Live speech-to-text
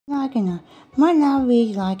like a knife. My love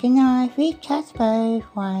is like a knife, it cuts both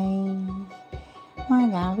ways. My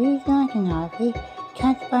love is like a knife, it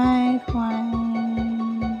cuts both ways.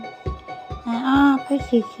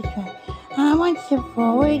 Persistent. One step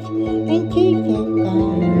forward and two steps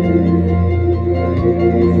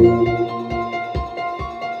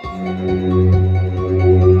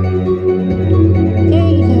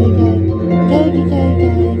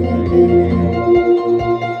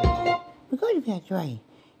Forgot about Dre.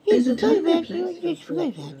 You forgot about Dre. You forgot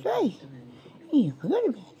about Dre. You forgot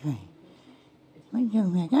about Dre. What do you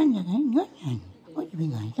think I got none? What do you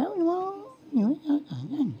think I stole tomorrow? You ain't got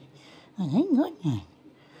none. I ain't got none.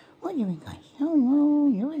 What do you think I stole tomorrow?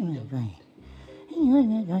 You ain't got Dre. You ain't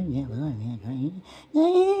got Dre. Yeah, forgot about Dre.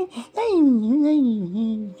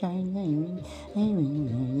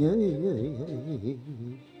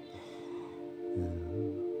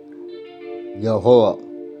 Yo, hold up.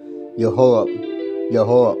 Yo, hold up. Yo,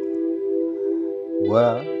 hold up.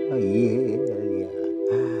 Well, yeah.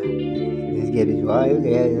 Let's get it right.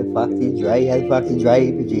 Yeah, fuck the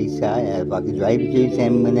Dre producer. Yeah, fuck the Dre producer.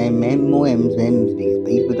 M&M's. These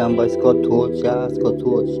beats were done by Scott Torch.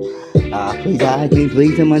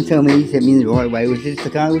 Please, someone tell me he sent me in the right way. Was this the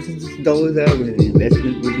car? Was this the dollars? Was it an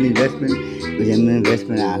investment? Was it an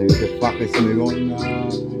investment? Who the fuck is moving on?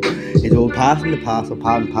 It's all part and parcel.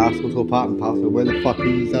 It's all part and parcel. Where the fuck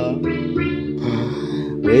is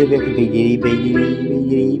where the fuck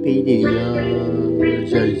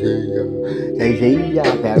Jay-Z,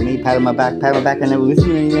 pat on my back, I never listen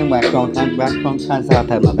to anything, whack on time, so I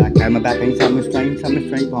pat my back, anytime I'm strange,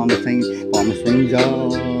 bomb the strings, but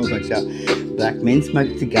black men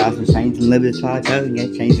smoke cigars and chains and live as far as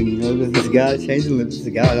get changing cigars,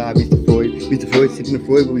 Mr. Floyd, sitting the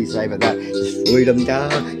Floyd, what do you say about that? Destroyed them,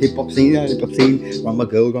 hip-hop scene, run my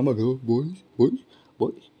girl, boys.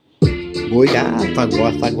 Boy, fuck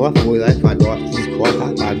off, boy, fuck off, Jesus Christ,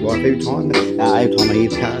 fuck off, every time I hear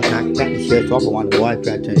back the shirts off, I wonder why,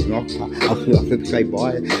 crowd turns me off, I'll flip straight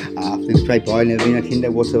by, never been a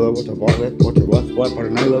Tinder, what's the I don't know, I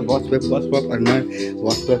don't know,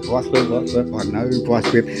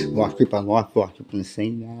 on life, vice grip on the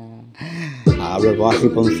scene, vice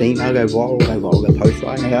grip on the scene, I go viral, go post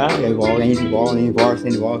right now, I go viral, any virus,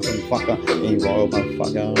 motherfucker.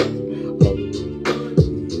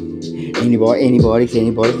 Anybody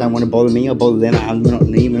don't want to bother me, I'll bother them. I'm not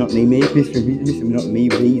me, Mr. Not me,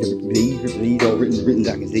 please, all written I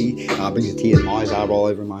can see. Brings a tear to my eyes, I roll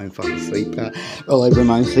over my own fucking sleep.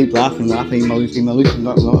 Laughing, losing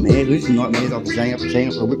nightmares, I'll be chain up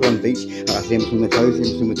for a whip on the beach. I see him swim my toes,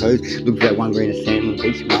 look at that 1 grain of sand on the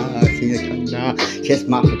beach. I see the chest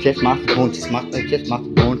master born,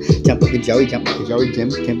 jump like a Joey, temple, jump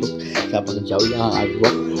like a Joey,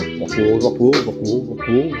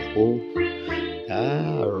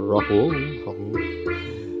 rock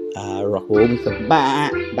roll, Mr.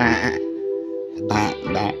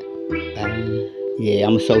 Yeah,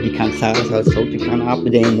 I'm a salty cunt, so I salty cunt up the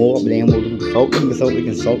damn wall, looking for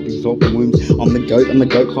salty wounds. I'm the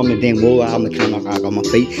goat, climb the damn wall, I'm the cunt, I got my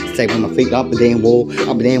feet, stay with my feet up the damn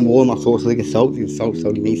wall, my sauce licking salty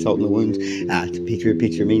me, salt in the wounds. It's a picture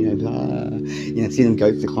of me, see them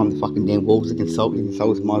goats that climb the fucking damn walls, licking salt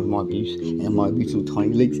is my abuse, and my abuse of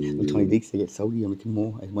tiny leaks, they get salty, I'm looking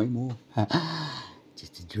more, way more.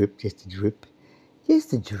 Just a drip.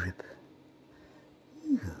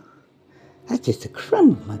 That's just a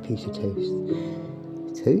crumb of my piece of toast.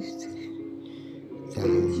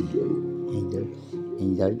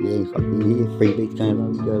 Free beats going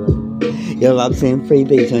on. Yo, love seeing free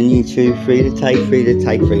beats on YouTube. Free to take free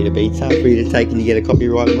to beats up, free to take, and you get a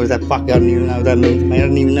copyright. What does that fuck? I don't even know what that means, mate. I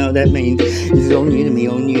don't even know what that means. This is all new to me.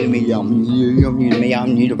 I'm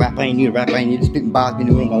new to rap. I ain't new to spitting bars, been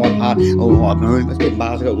doing my one part. I spit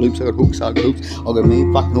bars, I got loops, I got hooks, I got a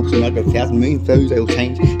million fucking hooks, and I got 1,000 million flows, they'll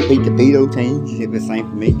change. Beat to beat, it'll change. It's the same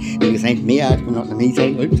for me. It's the same for me, but not to me.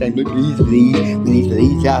 Same loop, these,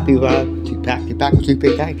 people are two-pack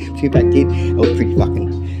did. It was pretty fucking,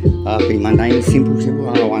 pretty mundane, simple. Once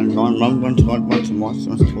and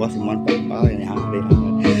twice in one fucking bar, and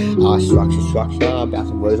structure,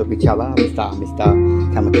 bouncing words off each other. Mr.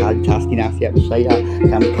 Kamikaze, tasking nasty out the shader.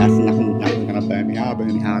 Kamikaze, nothing gonna burn me hard,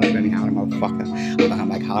 motherfucker. I'm gonna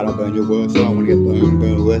make hard, I'll burn your worse. I wanna get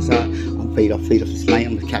burn worse. I'm feed off the snake,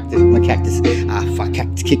 I'm a cactus. Fuck,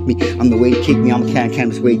 cactus kick me. I'm the weed, kick me. I'm a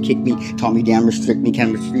cannabis weed, kick me. Tie me down, restrict me,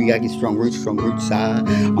 I get strong roots. I'm a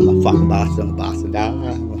fucking bastard, I'm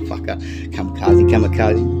a fucker.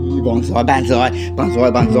 Kamikaze.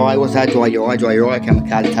 Bonsai, what's that? Dry your eye,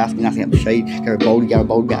 kamikaze task, nothing up the shade, go boldy, go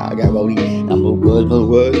boldy. Little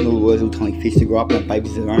words, little tiny fish to grow up, and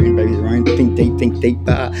babies of their own, think deep,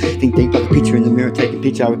 like a picture in the mirror, take a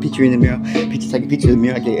picture of a picture in the mirror, take a picture of the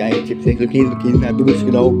mirror, look in, bush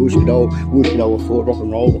good old, floor, rock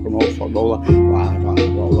and roll, slot roller,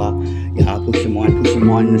 yeah, push your mind in the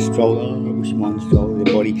stroller,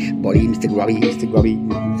 the body, Mr. Grubby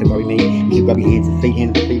me, grab your hands and feet,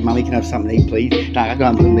 mummy, can I have something to eat, please? I can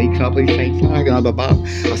I please say,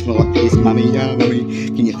 I smell like this, mummy,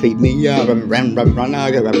 can you feed me, rabbit run, go, that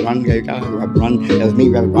was me,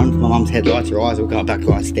 rabbit run, from my mum's headlights, her eyes will go back,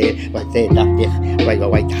 I stare, right there, duck deaf, wait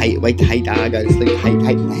to hate, go to sleep, hate,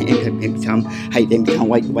 empty tongue,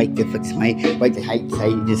 wait to fix me, wait to hate,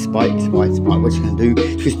 say, despite, what you gonna do,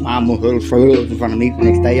 twist my arm or throw hurdles in front of me for the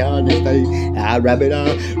next day, rabbit,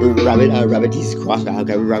 Jesus Christ, I'll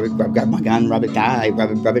go, rabbit, grab my gun, rabbit, die,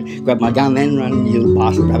 rabbit, grab my gun, then run, you little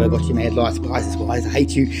bastard, rabbit, got your mad lights, spies, I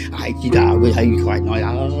hate you, dog, I hate you quite night,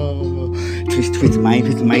 twist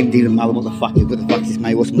the main, deal mother, what the fuck is this,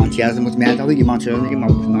 mate, what's munchausen, what's mouth, I think your mother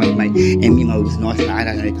was nice, mate, and your mother was nice, and I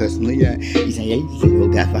don't know personally, you say, well,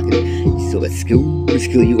 that fucking, you still at school,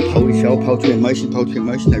 you got poetry in motion, don't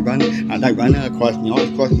run, Christ in the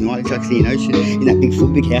eyes, like see an ocean, in that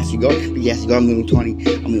big house you got, I'm a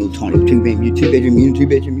little tiny, two bedroom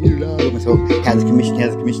unit, myself, how's the commission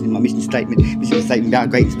in my mission statement about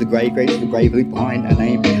great to the grave, leave behind a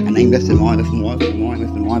name less than mine,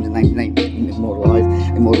 the name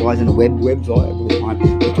immortalised in a web's eye, all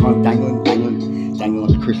the time dangling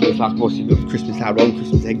like a Christmas, like what's it, Christmas egg,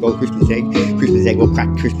 roll Christmas egg, well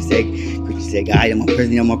cracked Christmas egg, I'm my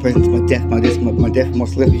present, my death, my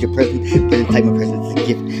sleep is your present, take my present, it's a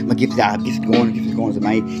gift, my gift's gone as a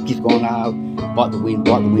mate, gift's gone, bite the wind,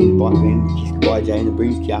 kiss goodbye, Jay, and the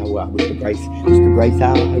breeze, whisper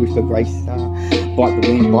grace, bite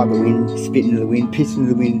the wind, spit into the wind, piss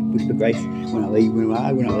into the wind, whisper grace, when I leave,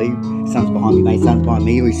 sun's behind me, mate, sun's behind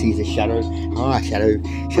me, he sees a shadow, shadow,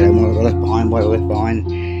 what I left behind,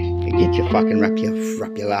 get your fucking, wrap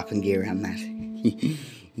your laughing gear around that.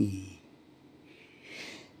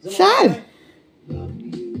 So,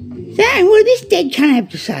 what did this dead cunt have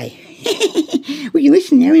to say? We can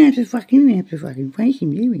listen now, we don't have to fucking face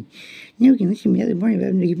him, do we? Now we can listen to the other one about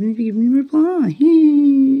him to give him a reply.